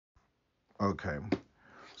Okay.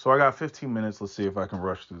 So I got 15 minutes. Let's see if I can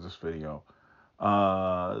rush through this video.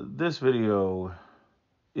 This video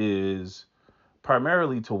is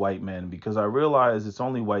primarily to white men because I realize it's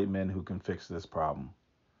only white men who can fix this problem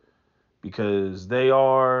because they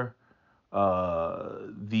are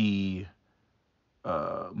the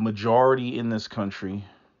majority in this country,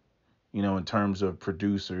 in terms of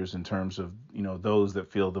producers, in terms of, those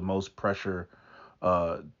that feel the most pressure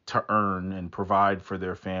to earn and provide for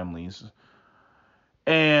their families.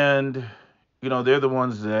 And, they're the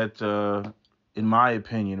ones that, in my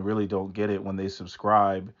opinion, really don't get it when they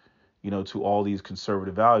subscribe, to all these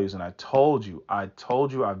conservative values. And I told you,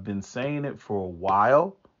 I've been saying it for a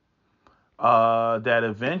while, that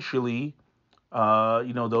eventually,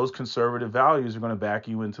 those conservative values are going to back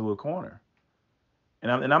you into a corner.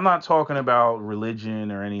 And I'm not talking about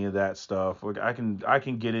religion or any of that stuff. Like I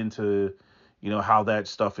can get into, how that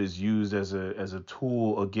stuff is used as a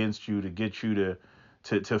tool against you to get you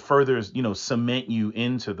to further, cement you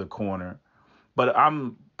into the corner. But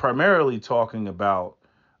I'm primarily talking about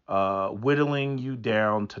whittling you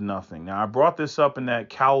down to nothing. Now I brought this up in that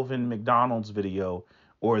Calvin McDonald's video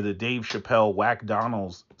or the Dave Chappelle Whack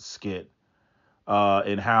Donald's skit,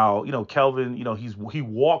 and how, Kelvin, he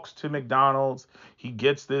walks to McDonald's, he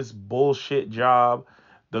gets this bullshit job,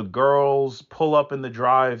 the girls pull up in the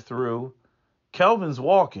drive-through, Kelvin's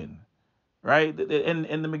walking, right?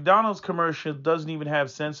 And the McDonald's commercial doesn't even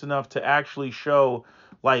have sense enough to actually show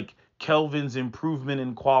like Kelvin's improvement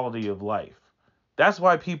in quality of life. That's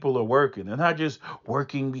why people are working. They're not just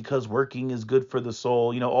working because working is good for the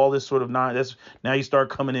soul. All this sort of that's now you start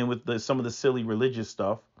coming in with some of the silly religious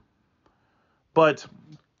stuff. But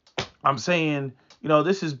I'm saying,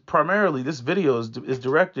 this video is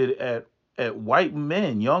directed at white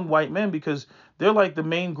men, young white men, because they're like the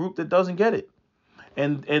main group that doesn't get it.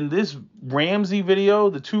 And this Ramsey video,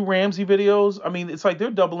 the two Ramsey videos, I mean, it's like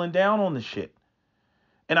they're doubling down on the shit.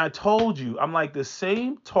 And I told you, I'm like the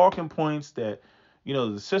same talking points that,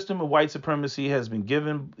 the system of white supremacy has been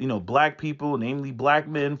given, black people, namely black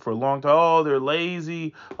men, for a long time. Oh, they're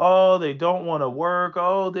lazy. Oh, they don't want to work.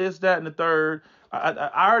 Oh, this, that, and the third.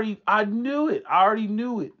 I knew it. I already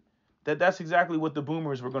knew it. That's exactly what the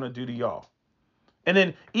boomers were going to do to y'all. And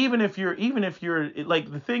then even if you're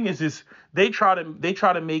like, the thing is they try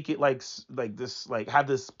to make it like this, like have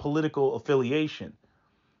this political affiliation.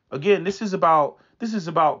 Again, this is about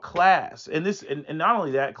class, and not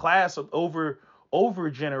only that, class over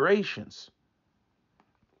generations,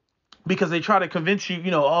 because they try to convince you,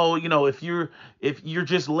 if you're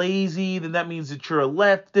just lazy, then that means that you're a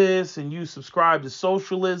leftist and you subscribe to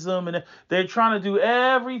socialism, and they're trying to do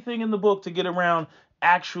everything in the book to get around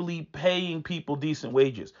actually paying people decent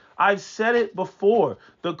wages. I've said it before.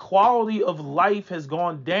 The quality of life has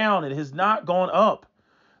gone down. It has not gone up.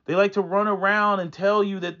 They like to run around and tell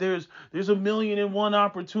you that there's a million and one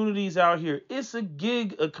opportunities out here. It's a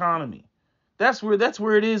gig economy. That's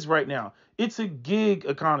where it is right now. It's a gig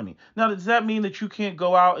economy. Now, does that mean that you can't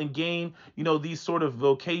go out and gain, these sort of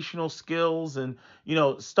vocational skills and,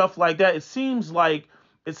 stuff like that? It seems like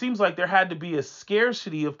there had to be a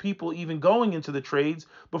scarcity of people even going into the trades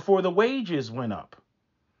before the wages went up.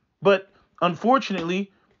 But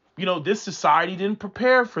unfortunately, this society didn't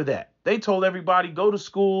prepare for that. They told everybody, go to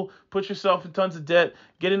school, put yourself in tons of debt,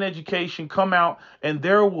 get an education, come out, and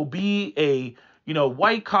there will be a,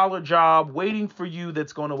 white collar job waiting for you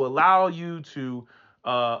that's going to allow you to,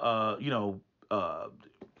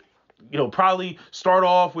 probably start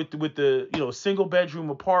off with the, single bedroom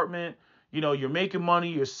apartment. You're making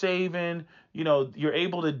money, you're saving, you're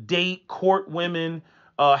able to date, court women,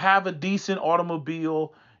 have a decent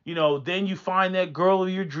automobile. Then you find that girl of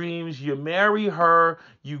your dreams, you marry her,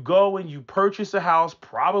 you go and you purchase a house,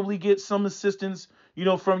 probably get some assistance,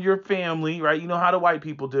 from your family, right? You know how the white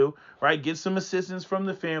people do, right? Get some assistance from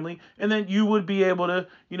the family, and then you would be able to,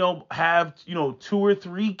 have, two or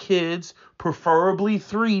three kids, preferably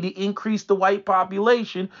three, to increase the white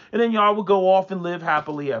population, and then y'all would go off and live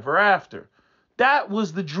happily ever after. That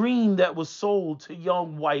was the dream that was sold to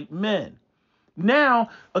young white men. Now,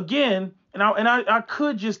 again, and I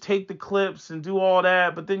could just take the clips and do all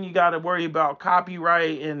that, but then you got to worry about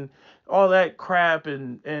copyright and all that crap,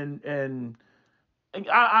 and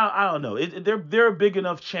I don't know. They're a big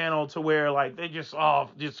enough channel to where like they just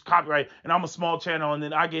copyright, and I'm a small channel, and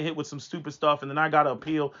then I get hit with some stupid stuff, and then I gotta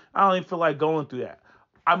appeal. I don't even feel like going through that.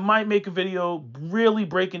 I might make a video really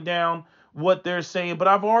breaking down what they're saying, but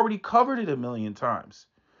I've already covered it a million times.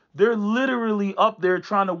 They're literally up there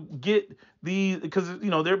trying to get because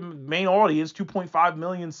their main audience, 2.5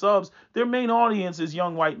 million subs, their main audience is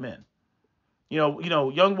young white men.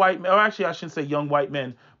 Young white men, or actually I shouldn't say young white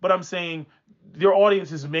men, but I'm saying their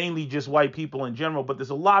audience is mainly just white people in general, but there's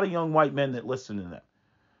a lot of young white men that listen to them,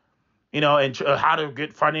 and how to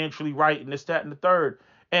get financially right and this, that, and the third.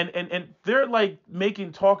 And they're like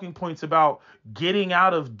making talking points about getting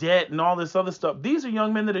out of debt and all this other stuff. These are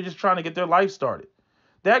young men that are just trying to get their life started.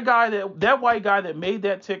 That white guy that made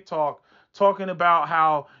that TikTok talking about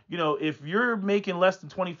how, if you're making less than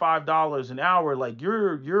 $25 an hour, like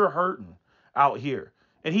you're hurting out here.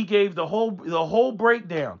 And he gave the whole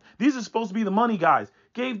breakdown. These are supposed to be the money guys.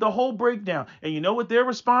 Gave the whole breakdown. And you know what their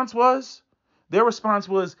response was? Their response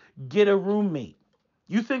was, get a roommate.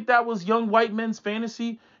 You think that was young white men's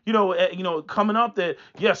fantasy? Coming up that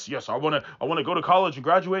yes, I want to go to college and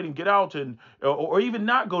graduate and get out, and or even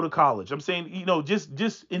not go to college. I'm saying,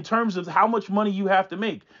 just in terms of how much money you have to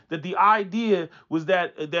make. That the idea was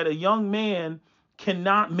that a young man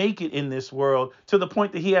cannot make it in this world to the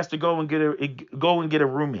point that he has to go and get a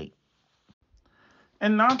roommate.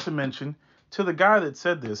 And not to mention, to the guy that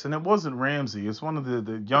said this, and it wasn't Ramsey, it's one of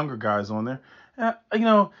the younger guys on there,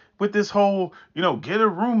 with this whole, get a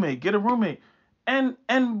roommate. And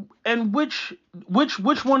which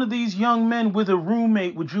one of these young men with a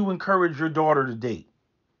roommate would you encourage your daughter to date?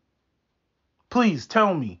 Please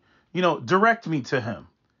tell me, direct me to him.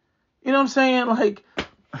 You know what I'm saying? Like,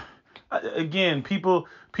 again, people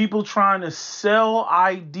trying to sell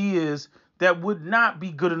ideas that would not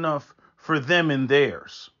be good enough for them and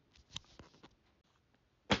theirs.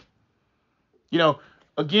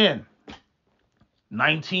 Again,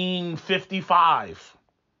 1955,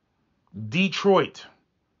 Detroit.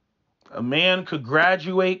 A man could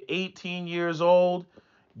graduate 18 years old,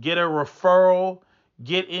 get a referral,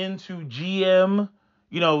 get into GM,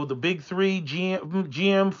 the big three,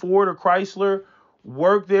 GM, Ford, or Chrysler,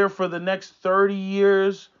 work there for the next 30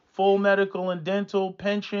 years, full medical and dental,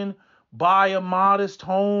 pension, buy a modest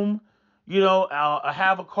home,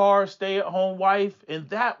 have a car, stay-at-home wife, and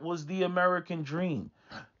that was the American dream.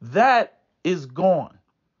 That is gone.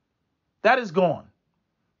 That is gone.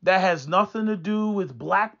 That has nothing to do with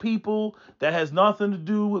black people. That has nothing to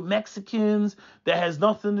do with Mexicans. That has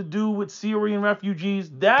nothing to do with Syrian refugees.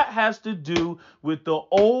 That has to do with the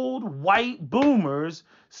old white boomers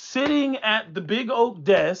sitting at the big oak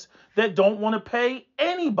desk that don't want to pay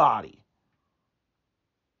anybody.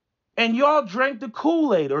 And y'all drank the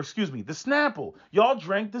Kool-Aid, or excuse me, the Snapple. Y'all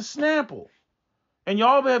drank the Snapple. And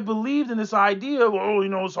y'all have believed in this idea of,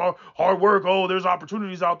 it's hard work. Oh, there's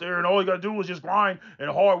opportunities out there, and all you got to do is just grind and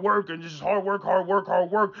hard work, and just hard work.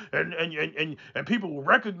 And people will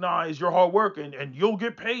recognize your hard work, and you'll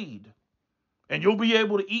get paid, and you'll be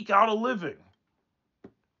able to eke out a living.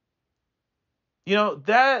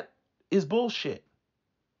 That is bullshit.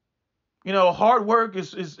 Hard work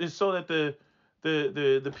is so that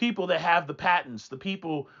the people that have the patents, the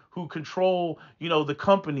people who control, the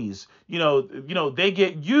companies, they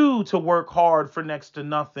get you to work hard for next to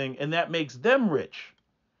nothing, and that makes them rich.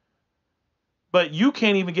 But you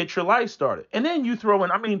can't even get your life started. And then you throw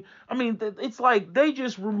in, it's like they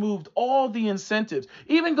just removed all the incentives.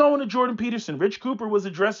 Even going to Jordan Peterson, Rich Cooper was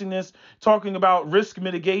addressing this, talking about risk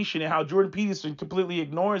mitigation and how Jordan Peterson completely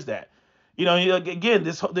ignores that. Again,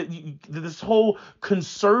 this whole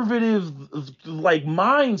conservative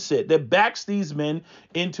mindset that backs these men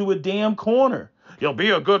into a damn corner. Be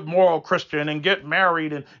a good moral Christian and get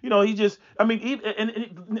married, and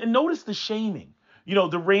and notice the shaming.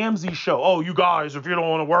 The Ramsey show. Oh, you guys, if you don't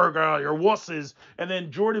want to work, you're wusses. And then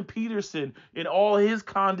Jordan Peterson, in all his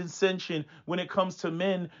condescension when it comes to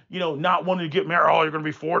men, not wanting to get married. Oh, you're going to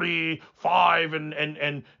be 45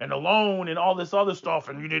 and alone and all this other stuff,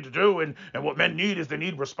 and you need to do. And what men need is they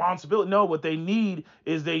need responsibility. No, what they need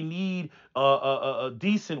is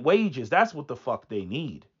decent wages. That's what the fuck they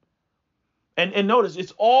need. And notice,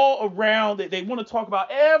 it's all around. They want to talk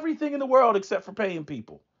about everything in the world except for paying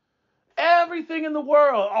people. Everything in the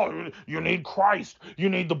world. Oh, you need Christ. You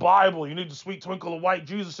need the Bible. You need the sweet twinkle of white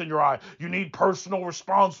Jesus in your eye. You need personal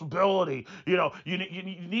responsibility. You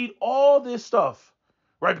need all this stuff,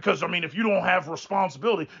 right? Because if you don't have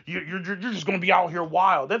responsibility, you're just going to be out here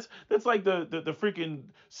wild. That's like the freaking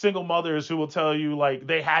single mothers who will tell you like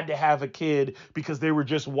they had to have a kid because they were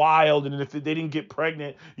just wild, and if they didn't get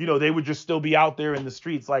pregnant, they would just still be out there in the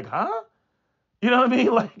streets. Like, huh? You know what I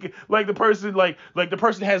mean? Like the person, like the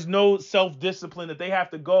person has no self-discipline, that they have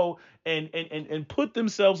to go and put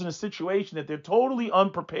themselves in a situation that they're totally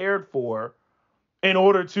unprepared for in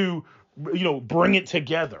order to, bring it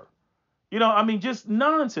together. Just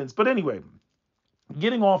nonsense. But anyway,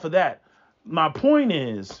 getting off of that, my point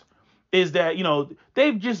is that,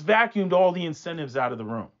 they've just vacuumed all the incentives out of the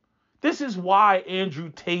room. This is why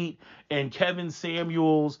Andrew Tate and Kevin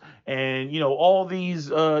Samuels and, all these,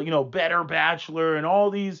 Better Bachelor and all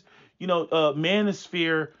these,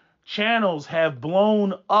 Manosphere channels have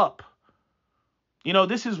blown up.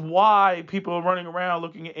 This is why people are running around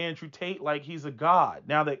looking at Andrew Tate like he's a god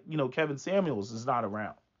now that, Kevin Samuels is not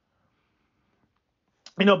around.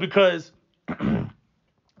 Because,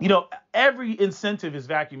 every incentive is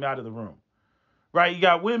vacuumed out of the room. Right? You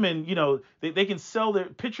got women, they can sell their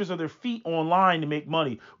pictures of their feet online to make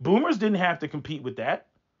money. Boomers didn't have to compete with that.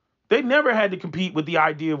 They never had to compete with the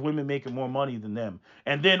idea of women making more money than them.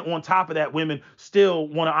 And then on top of that, women still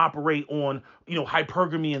want to operate on,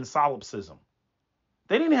 hypergamy and solipsism.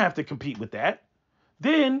 They didn't have to compete with that.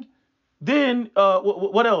 Then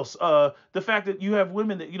what else? The fact that you have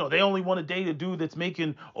women that, they only want to date a dude that's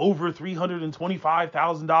making over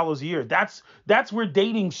 $325,000 a year. That's where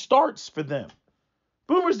dating starts for them.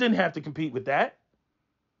 Boomers didn't have to compete with that.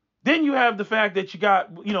 Then you have the fact that you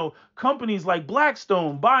got, companies like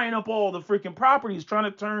Blackstone buying up all the freaking properties, trying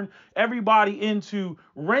to turn everybody into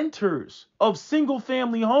renters of single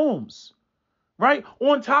family homes. Right?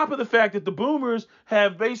 On top of the fact that the boomers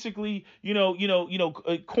have basically,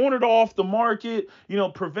 cornered off the market,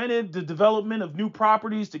 prevented the development of new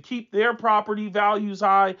properties to keep their property values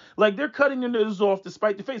high. Like, they're cutting their noses off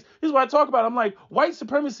despite the face. This is what I talk about. I'm like, white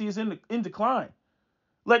supremacy is in decline.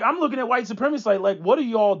 Like, I'm looking at white supremacy like, what are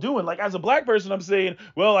y'all doing? Like, as a black person, I'm saying,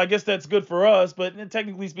 well, I guess that's good for us. But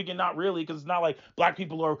technically speaking, not really, because it's not like black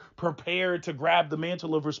people are prepared to grab the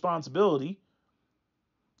mantle of responsibility.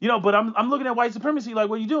 But I'm looking at white supremacy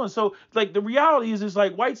like, what are you doing? So, like, the reality is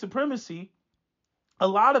like white supremacy, a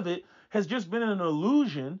lot of it has just been an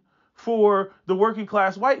illusion for the working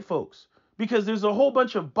class white folks. Because there's a whole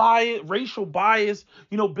bunch of racial bias,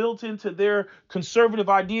 built into their conservative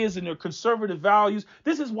ideas and their conservative values.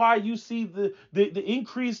 This is why you see the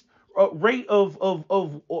increased rate of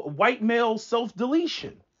white male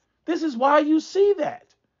self-deletion. This is why you see that.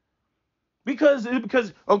 Because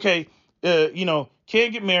okay,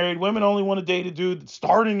 can't get married. Women only want to date a dude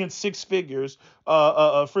starting in six figures.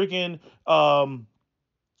 Women are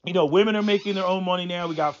making their own money now.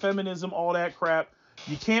 We got feminism, all that crap.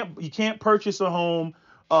 You can't purchase a home.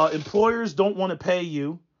 Employers don't want to pay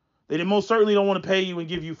you. They most certainly don't want to pay you and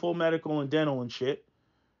give you full medical and dental and shit.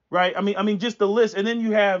 Right? I mean, just the list. And then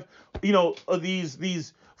you have,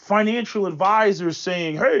 these financial advisors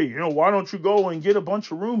saying, hey, why don't you go and get a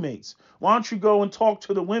bunch of roommates? Why don't you go and talk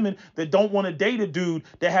to the women that don't want to date a dude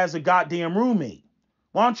that has a goddamn roommate?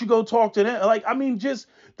 Why don't you go talk to them?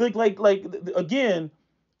 Again,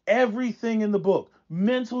 everything in the book,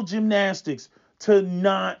 mental gymnastics to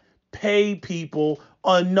not pay people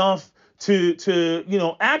enough to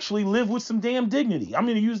actually live with some damn dignity. I'm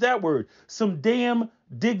going to use that word, some damn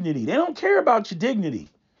dignity. They don't care about your dignity.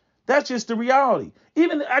 That's just the reality.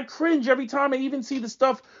 Even I cringe every time I even see the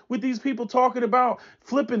stuff with these people talking about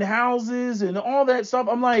flipping houses and all that stuff.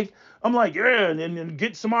 I'm like, yeah, and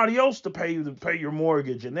get somebody else to pay your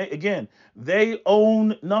mortgage. And they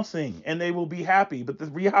own nothing and they will be happy. But the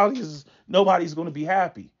reality is nobody's going to be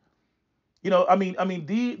happy. Whoever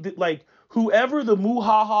the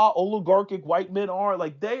muhaha oligarchic white men are,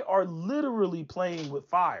 like, they are literally playing with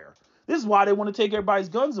fire. This is why they want to take everybody's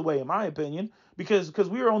guns away, in my opinion, because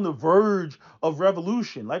we are on the verge of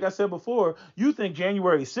revolution. Like I said before, you think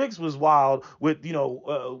January 6th was wild with,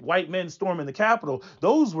 white men storming the Capitol.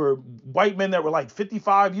 Those were white men that were like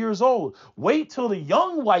 55 years old. Wait till the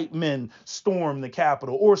young white men storm the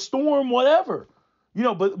Capitol or storm whatever.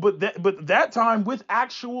 But that time with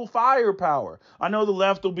actual firepower. I know the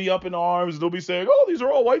left will be up in arms. They'll be saying, oh, these are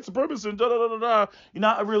all white supremacists. Da, da, da, da, da. You're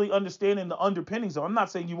not really understanding the underpinnings. I'm not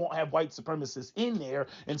saying you won't have white supremacists in there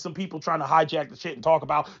and some people trying to hijack the shit and talk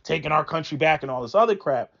about taking our country back and all this other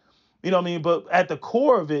crap. But at the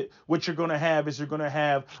core of it, what you're going to have is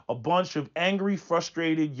a bunch of angry,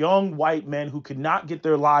 frustrated, young white men who could not get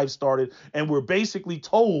their lives started and were basically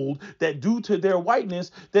told that due to their whiteness,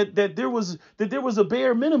 that there was a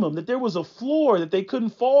bare minimum, that there was a floor that they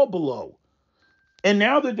couldn't fall below. And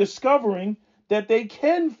now they're discovering that they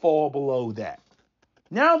can fall below that.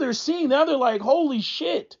 Now they're like, holy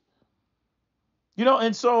shit.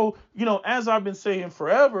 And so, as I've been saying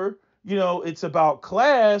forever, it's about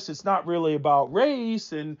class. It's not really about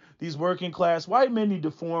race. And these working class white men need to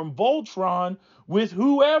form Voltron with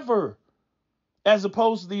whoever, as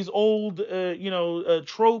opposed to these old,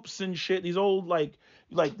 tropes and shit. These old, like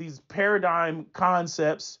these paradigm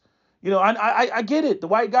concepts, I get it. The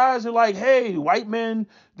white guys are like, hey, white men,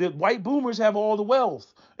 the white boomers have all the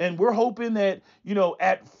wealth. And we're hoping that,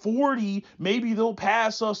 at 40, maybe they'll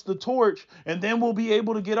pass us the torch and then we'll be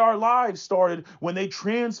able to get our lives started when they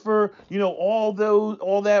transfer, all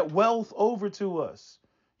that wealth over to us.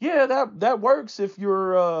 Yeah, that works if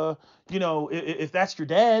you're, if that's your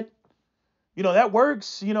dad. That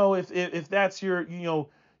works, if that's your,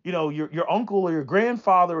 your uncle or your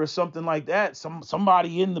grandfather or something like that,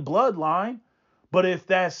 somebody in the bloodline. But if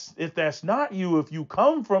that's not you, if you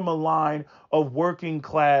come from a line of working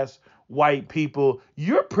class white people,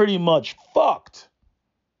 you're pretty much fucked.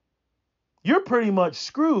 You're pretty much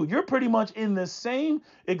screwed. You're pretty much in the same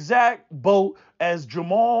exact boat as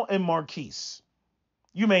Jamal and Marquise.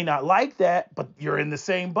 You may not like that, but you're in the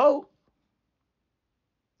same boat.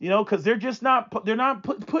 Because they're not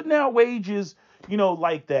putting out wages,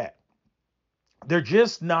 like that. They're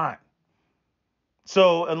just not.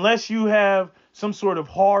 So unless you have some sort of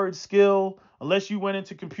hard skill, unless you went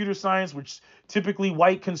into computer science, which typically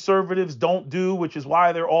white conservatives don't do, which is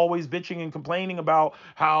why they're always bitching and complaining about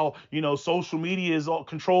how, social media is all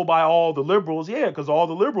controlled by all the liberals. Yeah, because all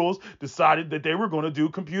the liberals decided that they were going to do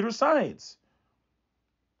computer science.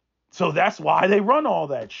 So that's why they run all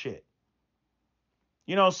that shit.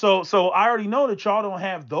 So I already know that y'all don't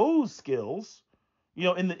have those skills,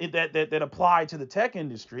 that apply to the tech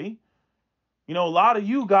industry. A lot of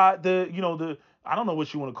you got the I don't know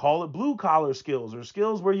what you want to call it, blue collar skills or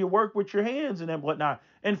skills where you work with your hands and whatnot.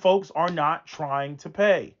 And folks are not trying to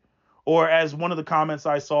pay. Or as one of the comments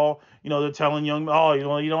I saw, they're telling young, oh,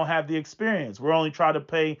 you don't have the experience. We're only trying to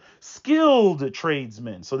pay skilled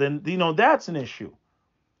tradesmen. So then, that's an issue.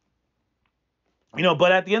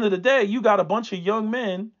 But at the end of the day, you got a bunch of young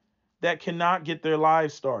men that cannot get their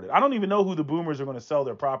lives started. I don't even know who the boomers are going to sell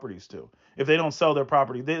their properties to. If they don't sell their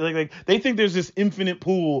property, they think there's this infinite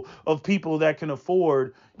pool of people that can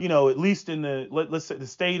afford, at least in let's say the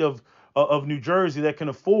state of New Jersey, that can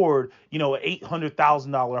afford, an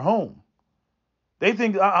 $800,000 home. They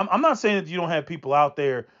think I'm not saying that you don't have people out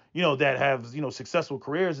there, that have, successful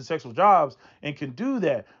careers and successful jobs and can do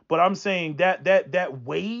that. But I'm saying that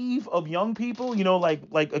wave of young people,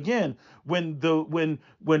 like again, when the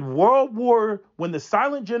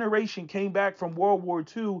silent generation came back from World War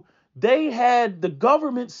II, they had the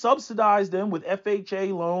government subsidize them with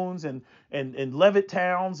FHA loans and Levitt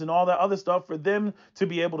towns and all that other stuff for them to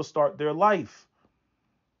be able to start their life.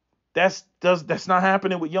 That's not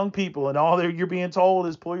happening with young people, and all you're being told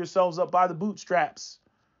is pull yourselves up by the bootstraps.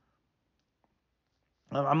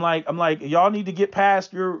 I'm like, y'all need to get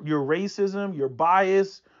past your racism, your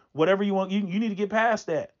bias, whatever you want. You need to get past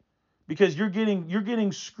that, because you're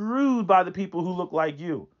getting screwed by the people who look like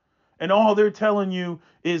you, and all they're telling you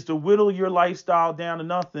is to whittle your lifestyle down to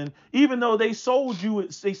nothing. Even though they sold you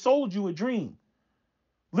a dream,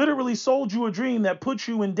 literally sold you a dream that put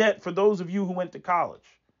you in debt for those of you who went to college.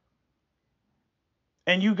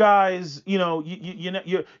 And you guys,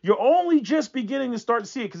 you're only just beginning to start to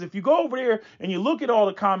see it. Because if you go over there and you look at all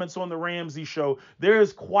the comments on the Ramsey show,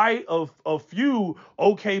 there's quite a few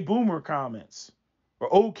OK Boomer comments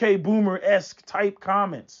or OK Boomer-esque type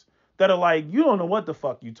comments that are like, you don't know what the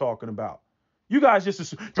fuck you talking about. You guys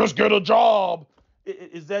just get a job.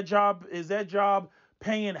 Is that job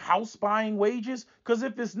paying house buying wages? Because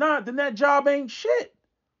if it's not, then that job ain't shit.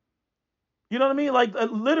 You know what I mean? Like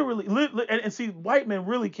literally, and see, white men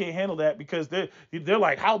really can't handle that, because they're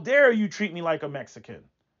like, how dare you treat me like a Mexican?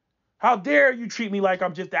 How dare you treat me like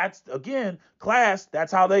I'm just, that's again, class.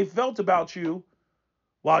 That's how they felt about you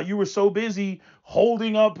while you were so busy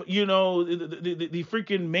holding up, the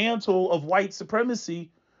freaking mantle of white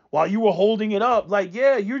supremacy. While you were holding it up, like,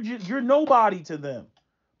 yeah, you're nobody to them.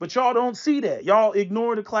 But y'all don't see that. Y'all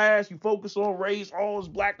ignore the class. You focus on race, all those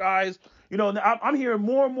black guys. I'm hearing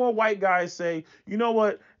more and more white guys say, you know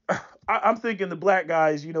what? I'm thinking the black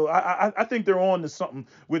guys, I think they're on to something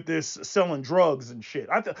with this selling drugs and shit.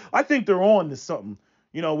 I think they're on to something,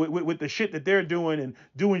 with the shit that they're doing and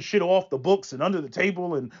doing shit off the books and under the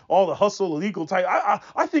table and all the hustle, illegal type.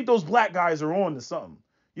 I think those black guys are on to something.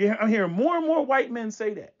 Yeah, I'm hearing more and more white men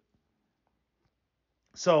say that.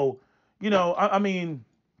 So,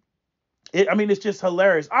 it's just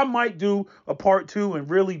hilarious. I might do a part 2 and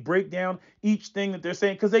really break down each thing that they're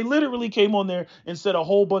saying, because they literally came on there and said a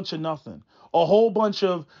whole bunch of nothing. A whole bunch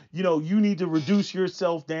of, you need to reduce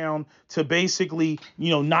yourself down to basically,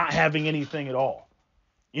 not having anything at all.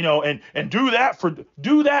 And do that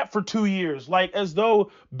for 2 years, like as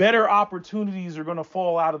though better opportunities are going to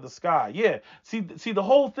fall out of the sky. Yeah. See, the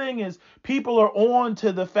whole thing is people are on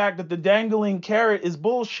to the fact that the dangling carrot is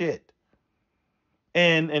bullshit.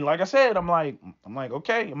 And like I said, I'm like,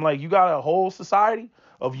 okay. I'm like, you got a whole society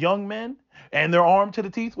of young men and they're armed to the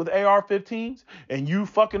teeth with AR-15s and you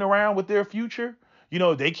fucking around with their future.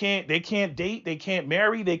 They can't date, they can't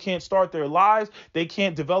marry, they can't start their lives, they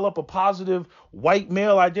can't develop a positive white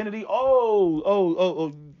male identity.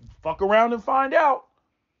 Oh, fuck around and find out.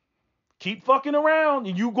 Keep fucking around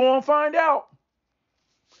and you go and find out.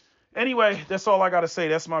 Anyway, that's all I got to say.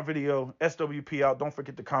 That's my video. SWP out. Don't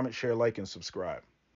forget to comment, share, like, and subscribe.